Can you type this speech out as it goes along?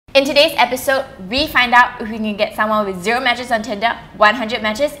In today's episode, we find out if we can get someone with 0 matches on Tinder 100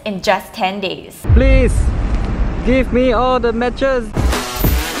 matches in just 10 days. Please, give me all the matches.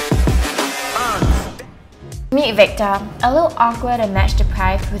 Meet Victor, a little awkward and match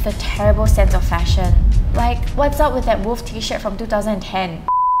deprived with a terrible sense of fashion. Like, what's up with that wolf t-shirt from 2010?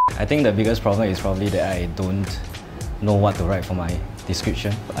 I think the biggest problem is probably that I don't know what to write for my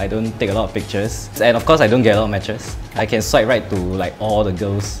description. I don't take a lot of pictures, and of course I don't get a lot of matches. I can swipe right to like all the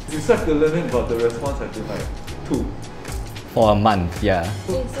girls. You start to learn about the response have been like 2. For a month, yeah.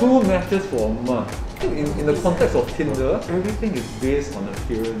 2 matches for a month. In the context of Tinder, everything is based on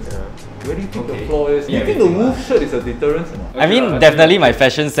appearance. Where do you think the flaw is? You think the wolf shirt is a deterrent or not? I mean, definitely my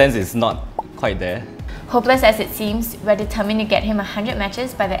fashion sense is not quite there. Hopeless as it seems, we're determined to get him 100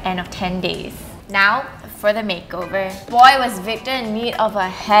 matches by the end of 10 days. Now, for the makeover. Boy, was Victor in need of a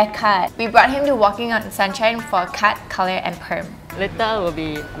haircut. We brought him to Walking on Sunshine for a cut, color and perm. Later will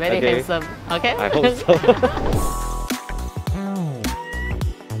be very handsome, okay? I hope so.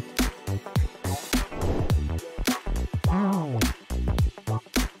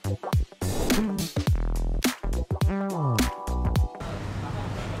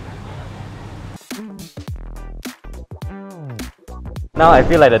 Now I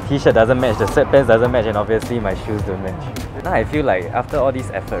feel like the t-shirt doesn't match, the sweatpants doesn't match, and obviously my shoes don't match. Now I feel like after all this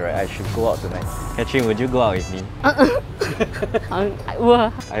effort, right, I should go out tonight. Katrin, would you go out with me? I will.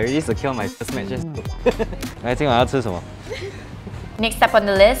 I already secured my first matches. 来，今晚要吃什么？ Next up on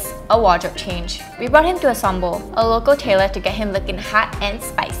the list, a wardrobe change. We brought him to a Sombo, a local tailor to get him looking hot and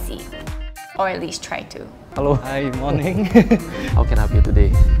spicy. Or at least try to. Hello. Hi, morning. How can I help you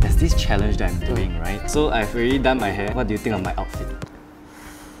today? There's this challenge that I'm doing, right? So I've already done my hair. What do you think of my outfit?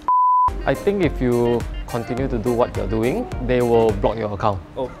 I think if you continue to do what you're doing, they will block your account.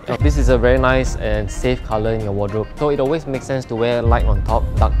 Oh. This is a very nice and safe color in your wardrobe. So it always makes sense to wear light on top,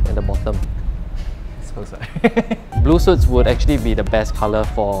 dark at the bottom. So sorry. Blue suits would actually be the best color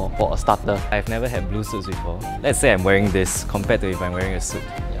for a starter. I've never had blue suits before. Let's say I'm wearing this compared to if I'm wearing a suit.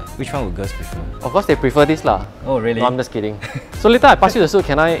 Which one would girls prefer? Of course they prefer this lah. Oh really? No, I'm just kidding. So later I pass you the suit,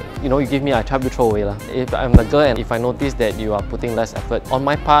 can I, you give me, I try to throw away lah. If I'm the girl and if I notice that you are putting less effort, on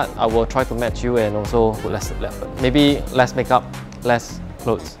my part, I will try to match you and also put less effort. Maybe less makeup, less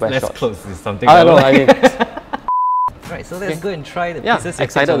clothes, wear less shorts. clothes is something I don't know, I mean... Right, so let's go and try the yeah, pieces.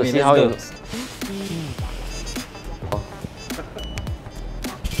 excited to see how it looks.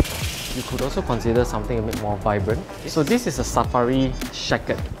 You could also consider something a bit more vibrant. So this is a safari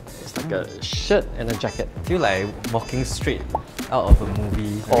jacket. It's like a shirt and a jacket. I feel like walking straight out of a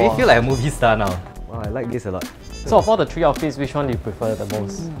movie. I really feel like a movie star now. Wow, I like this a lot. So of all the 3 outfits, which one do you prefer the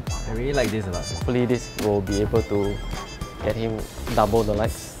most? I really like this a lot. Hopefully this will be able to get him double the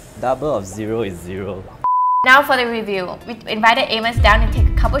likes. Double of 0 is 0. Now for the review. We invited Amos down to take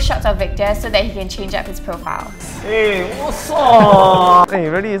a couple shots of Victor so that he can change up his profile. Hey, what's up? Hey,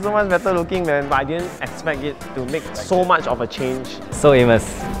 really so much better looking, man, but I didn't expect it to make so much of a change. So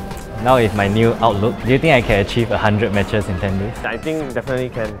Amos, now with my new outlook, do you think I can achieve 100 matches in 10 days? I think definitely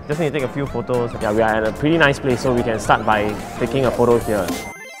can. Just need to take a few photos. Yeah, we are at a pretty nice place, so we can start by taking a photo here.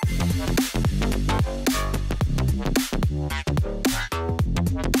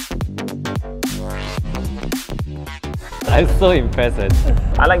 I'm so impressed.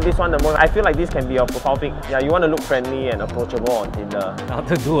 I like this one the most. I feel like this can be your profile pic. Yeah, you want to look friendly and approachable on Tinder. How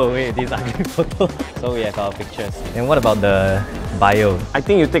to do away with these ugly photos. So we have our pictures. And what about the bio? I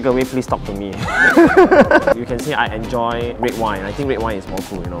think you take away, please talk to me. You can say I enjoy red wine. I think red wine is more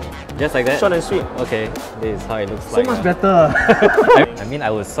cool, Just like that? Short and sweet. Okay, this is how it looks So like. much better. I mean, I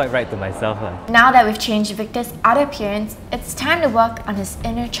would swipe right to myself. Now that we've changed Victor's outer appearance, it's time to work on his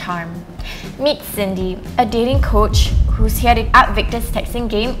inner charm. Meet Cindy, a dating coach who's here to up Victor's texting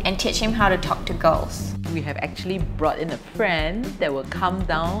game and teach him how to talk to girls. We have actually brought in a friend that will come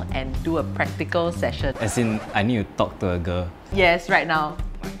down and do a practical session. As in, I need to talk to a girl. Yes, right now.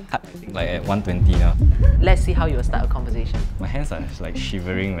 Like at 120 now. Let's see how you will start a conversation. My hands are like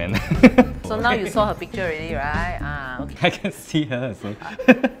shivering, man. So now you saw her picture already, right? Okay. I can see her. So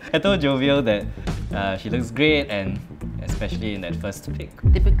I told Jovial that she looks great, and especially in that first pic.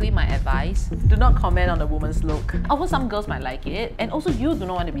 Typically, my advice, do not comment on a woman's look. Although some girls might like it, and also you do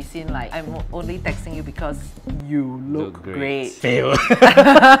not want to be seen like I'm only texting you because you look great. Fail.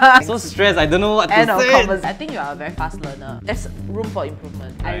 So stressed, I don't know what to say. I think you are a very fast learner. There's room for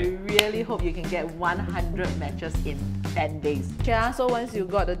improvement. Right. I really hope you can get 100 matches in 10 days. Yeah, so once you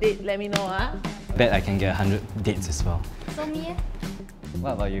got the date, let me know. Bet I can get 100 dates as well. So me?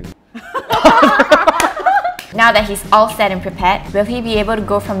 What about you? Now that he's all set and prepared, will he be able to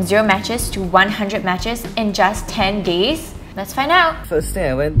go from 0 matches to 100 matches in just 10 days? Let's find out. First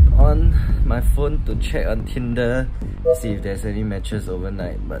thing, I went on my phone to check on Tinder, see if there's any matches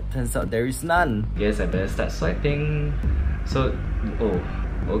overnight, but turns out there is none. Guess I better start swiping. So, oh,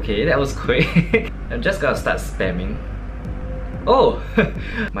 okay, that was quick. I'm just gonna start spamming. Oh,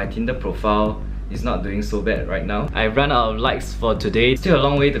 my Tinder profile is not doing so bad right now. I've run out of likes for today. Still a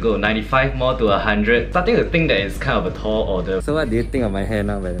long way to go, 95 more to 100. Starting to think that it's kind of a tall order. So what do you think of my hair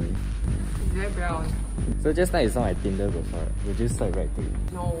now, by the way? It's very brown. So just now you saw my Tinder profile. Would you swipe right to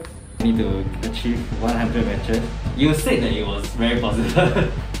it? No. Need to achieve 100 matches. You said that it was very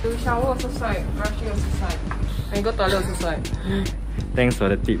positive. You shower also swipe, brushing also swipe. When you go toilet also swipe. Thanks for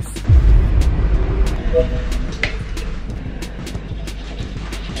the tips.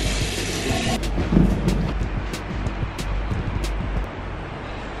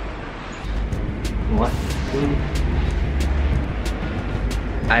 What?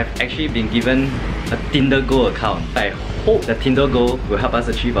 I've actually been given a Tinder Go account. I hope the Tinder Go will help us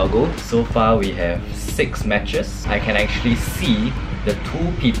achieve our goal. So far we have 6 matches. I can actually see the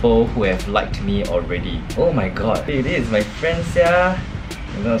 2 people who have liked me already. Oh my god, it is my friend Xia.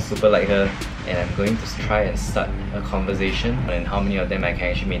 I'm gonna super like her. And I'm going to try and start a conversation and how many of them I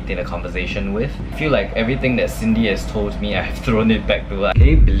can actually maintain a conversation with. I feel like everything that Cindy has told me, I've thrown it back to her. Can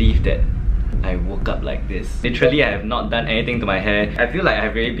you believe that I woke up like this? Literally, I have not done anything to my hair. I feel like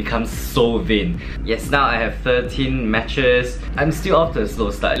I've really become so vain. Yes, now I have 13 matches. I'm still off to a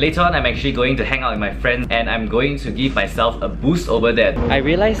slow start. Later on, I'm actually going to hang out with my friends and I'm going to give myself a boost over that. I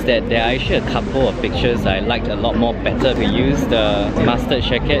realized that there are actually a couple of pictures I liked a lot more better. We use the mustard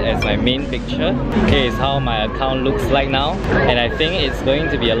jacket as my main picture. Here is how my account looks like now. And I think it's going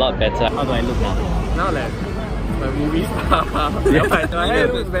to be a lot better. How do I look now? Now like my movie star. My hair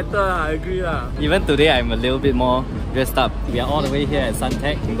looks better, I agree lah. Even today, I'm a little bit more dressed up. We are all the way here at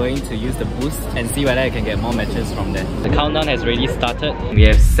Suntec. I'm going to use the boost and see whether I can get more matches from there. The countdown has already started. We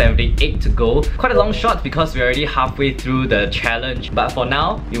have 78 to go. Quite a long shot because we're already halfway through the challenge. But for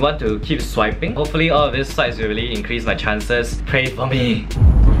now, we want to keep swiping. Hopefully all of these swipes will really increase my chances. Pray for me.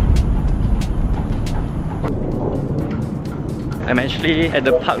 I'm actually at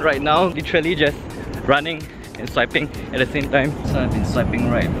the park right now, literally just running and swiping at the same time. So I've been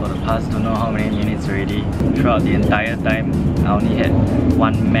swiping right for the past don't know how many minutes already. Throughout the entire time, I only had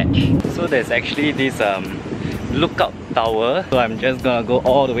 1 match. So there's actually this lookout tower. So I'm just gonna go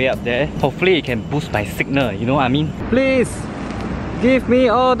all the way up there. Hopefully it can boost my signal, you know what I mean? Please! Give me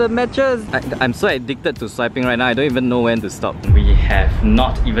all the matches! I'm so addicted to swiping right now, I don't even know when to stop. We have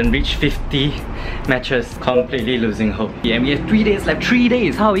not even reached 50 matches. Completely losing hope. And we have 3 days left. 3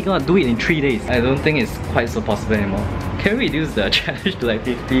 days! How are we gonna do it in 3 days? I don't think it's quite so possible anymore. Can we reduce the challenge to like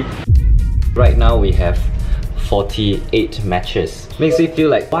 50? Right now we have 48 matches. Makes me feel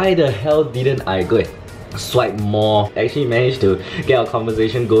like, why the hell didn't I go and swipe more? Actually managed to get our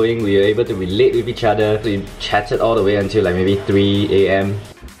conversation going. We were able to relate with each other. We chatted all the way until like maybe 3 AM.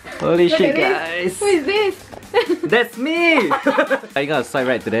 Holy shit, guys! Who is this? That's me! Are you gonna swipe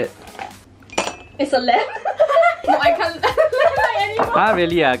right to that? It's a lamp? No, I can't like anymore. Ah,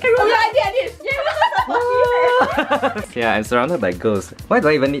 really? Oh yeah, I did. Yeah. Yeah, I'm surrounded by girls. Why do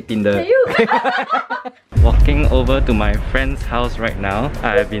I even need Tinder? You. Walking over to my friend's house right now.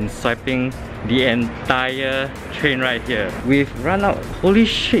 I've been swiping the entire train right here. We've run out. Holy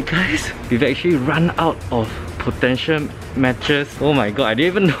shit, guys! We've actually run out of potential matches. Oh my god, I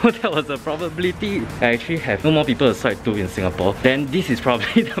didn't even know that was a probability. I actually have no more people to swipe to in Singapore. Then this is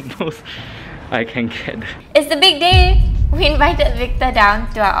probably the most I can get. It's the big day! We invited Victor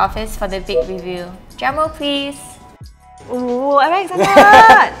down to our office for the big review. Drumroll please. Ooh, I'm very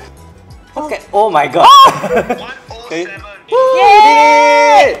excited! Okay. Oh my god! Okay.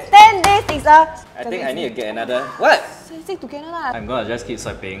 Yay! 10 days is a... I think I need to get another... What? Stick together lah. I'm gonna just keep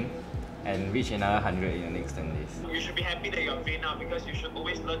swiping and reach another 100 in the next 10 days. You should be happy that you're vain now because you should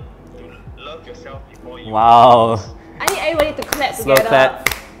always learn to love yourself before you... Wow! I need everybody to clap Slow together. clap.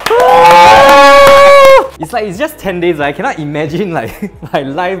 It's like, it's just 10 days. I cannot imagine like my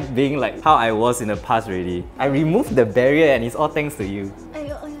life being like how I was in the past already. I removed the barrier and it's all thanks to you.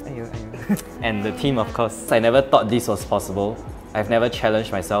 And the team, of course. I never thought this was possible. I've never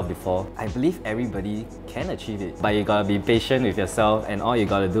challenged myself before. I believe everybody can achieve it. But you gotta be patient with yourself and all you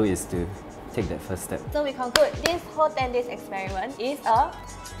gotta do is to take that first step. So we conclude this whole 10 days experiment is a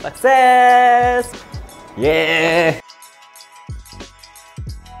success! Yeah!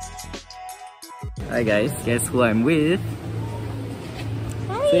 Hi guys, guess who I'm with?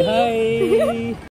 hi. Say hi!